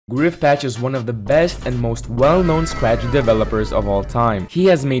Griffpatch is one of the best and most well-known Scratch developers of all time. He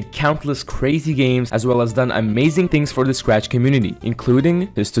has made countless crazy games as well as done amazing things for the Scratch community,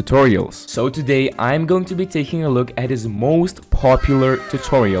 including his tutorials. So today I'm going to be taking a look at his most popular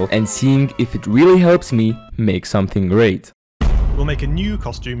tutorial and seeing if it really helps me make something great. We'll make a new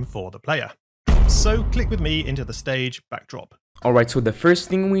costume for the player. So click with me into the stage backdrop. Alright, so the first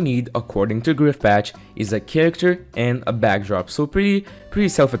thing we need, according to Griffpatch, is a character and a backdrop. So pretty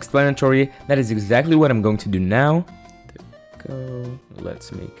self-explanatory. That is exactly what I'm going to do now. Go.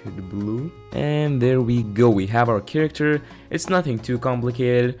 Let's make it blue. And there we go. We have our character. It's nothing too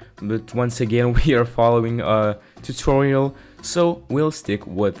complicated, but once again we are following a tutorial, so we'll stick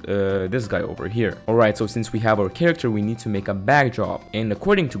with this guy over here. Alright, so since we have our character, we need to make a backdrop, and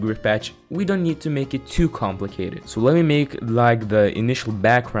according to Griffpatch, we don't need to make it too complicated. So let me make like the initial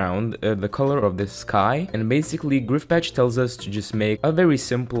background the color of the sky, and basically Griffpatch tells us to just make a very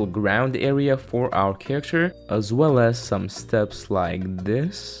simple ground area for our character, as well as some steps like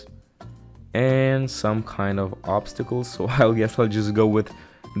this and some kind of obstacles. So I guess I'll just go with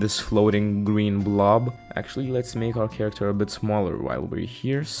this floating green blob. Actually, let's make our character a bit smaller while we're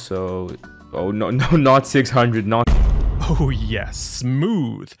here. So, oh no, not 600, not. Oh yes,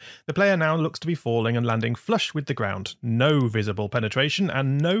 smooth. The player now looks to be falling and landing flush with the ground. No visible penetration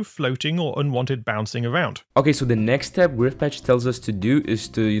and no floating or unwanted bouncing around. Okay, so the next step Griffpatch tells us to do is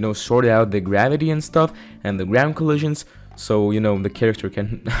to, sort out the gravity and stuff and the ground collisions, so the character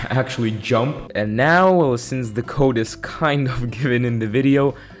can actually jump. And now, well, since the code is kind of given in the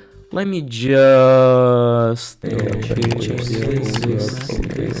video, let me just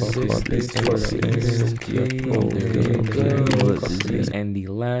and the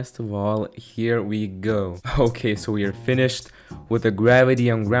last of all, here we go. Okay, so we are finished with the gravity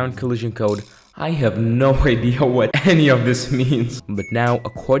and ground collision code. I have no idea what any of this means, but now,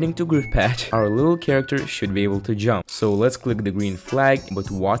 according to Griffpatch, our little character should be able to jump. So let's click the green flag, but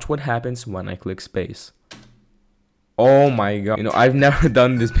watch what happens when I click space. Oh my god, I've never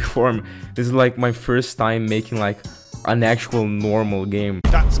done this before. This is like my first time making like an actual normal game.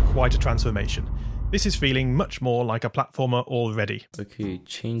 That's quite a transformation. This is feeling much more like a platformer already. Okay,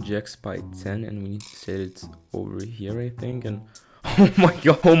 change X by 10, and we need to set it over here, I think, and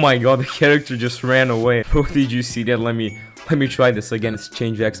oh my god, the character just ran away. Oh, did you see that? Let me try this again. It's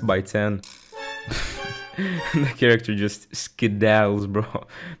change X by 10. The character just skedaddles, bro.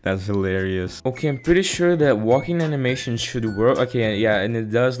 That's hilarious. Okay, I'm pretty sure that walking animation should work. Okay, yeah, and it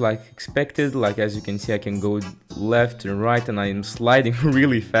does like expected. Like, as you can see, I can go left and right, and I am sliding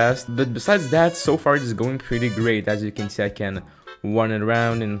really fast. But besides that, so far it's going pretty great. As you can see, I can run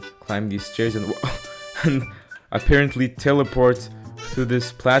around and climb these stairs and apparently teleport to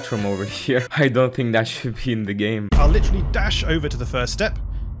this platform over here. I don't think that should be in the game. I'll literally dash over to the first step.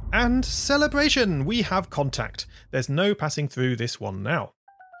 And celebration! We have contact. There's no passing through this one now.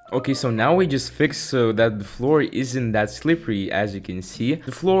 Okay, so now we just fixed so that the floor isn't that slippery, as you can see.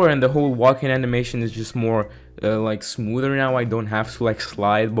 The floor and the whole walking animation is just more like smoother now. I don't have to like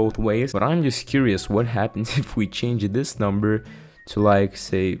slide both ways. But I'm just curious what happens if we change this number to like,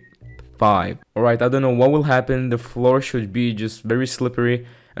 say, 5. Alright, I don't know what will happen. The floor should be just very slippery.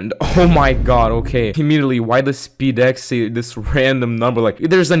 And oh my god, okay. Immediately, why does SpeedX say this random number? Like,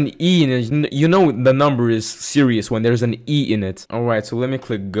 there's an E in it. The number is serious when there's an E in it. Alright, so let me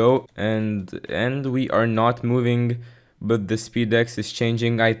click go. And we are not moving, but the SpeedX is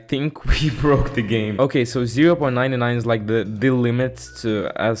changing. I think we broke the game. Okay, so 0.99 is like the limit to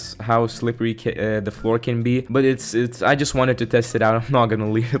as how slippery the floor can be. But I just wanted to test it out. I'm not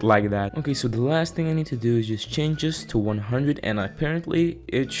gonna leave it like that. Okay, so the last thing I need to do is just change this to 100, and apparently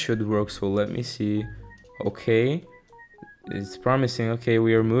it should work. So let me see. Okay, it's promising. Okay,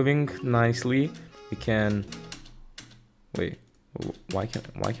 we are moving nicely. We can wait. Why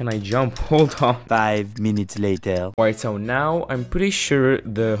can I jump? Hold on. 5 minutes later. Alright, so now I'm pretty sure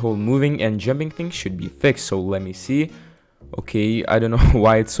the whole moving and jumping thing should be fixed. So let me see. Okay, I don't know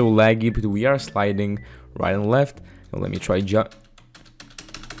why it's so laggy, but we are sliding right and left. Now let me try jump.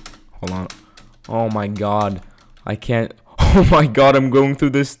 Hold on. Oh my god. I can't. Oh my god, I'm going through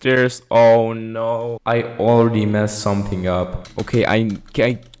the stairs. Oh no. I already messed something up. Okay, I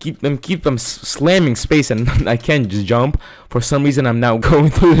keep slamming space and I can't just jump. For some reason, I'm now going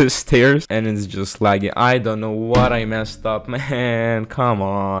through the stairs and it's just lagging. I don't know what I messed up, man. Come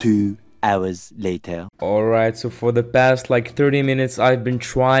on. 2 hours later. Alright, so for the past like 30 minutes, I've been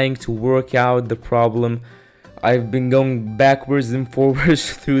trying to work out the problem. I've been going backwards and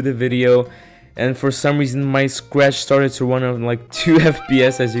forwards through the video. And for some reason my Scratch started to run on like 2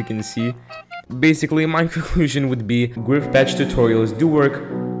 FPS, as you can see. Basically, my conclusion would be Griffpatch tutorials do work,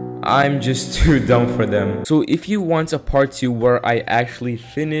 I'm just too dumb for them. So if you want a part 2 where I actually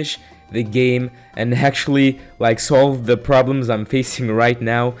finish the game and actually like solve the problems I'm facing right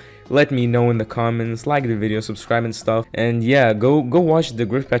now, let me know in the comments, like the video, subscribe and stuff. And yeah, go watch the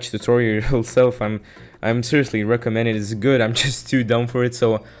Griffpatch tutorial yourself. I'm seriously recommend it. It's good. I'm just too dumb for it,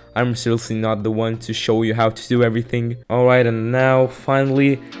 so I'm seriously not the one to show you how to do everything. Alright, and now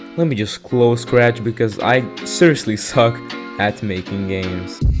finally let me just close Scratch because I seriously suck at making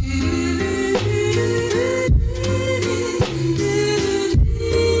games.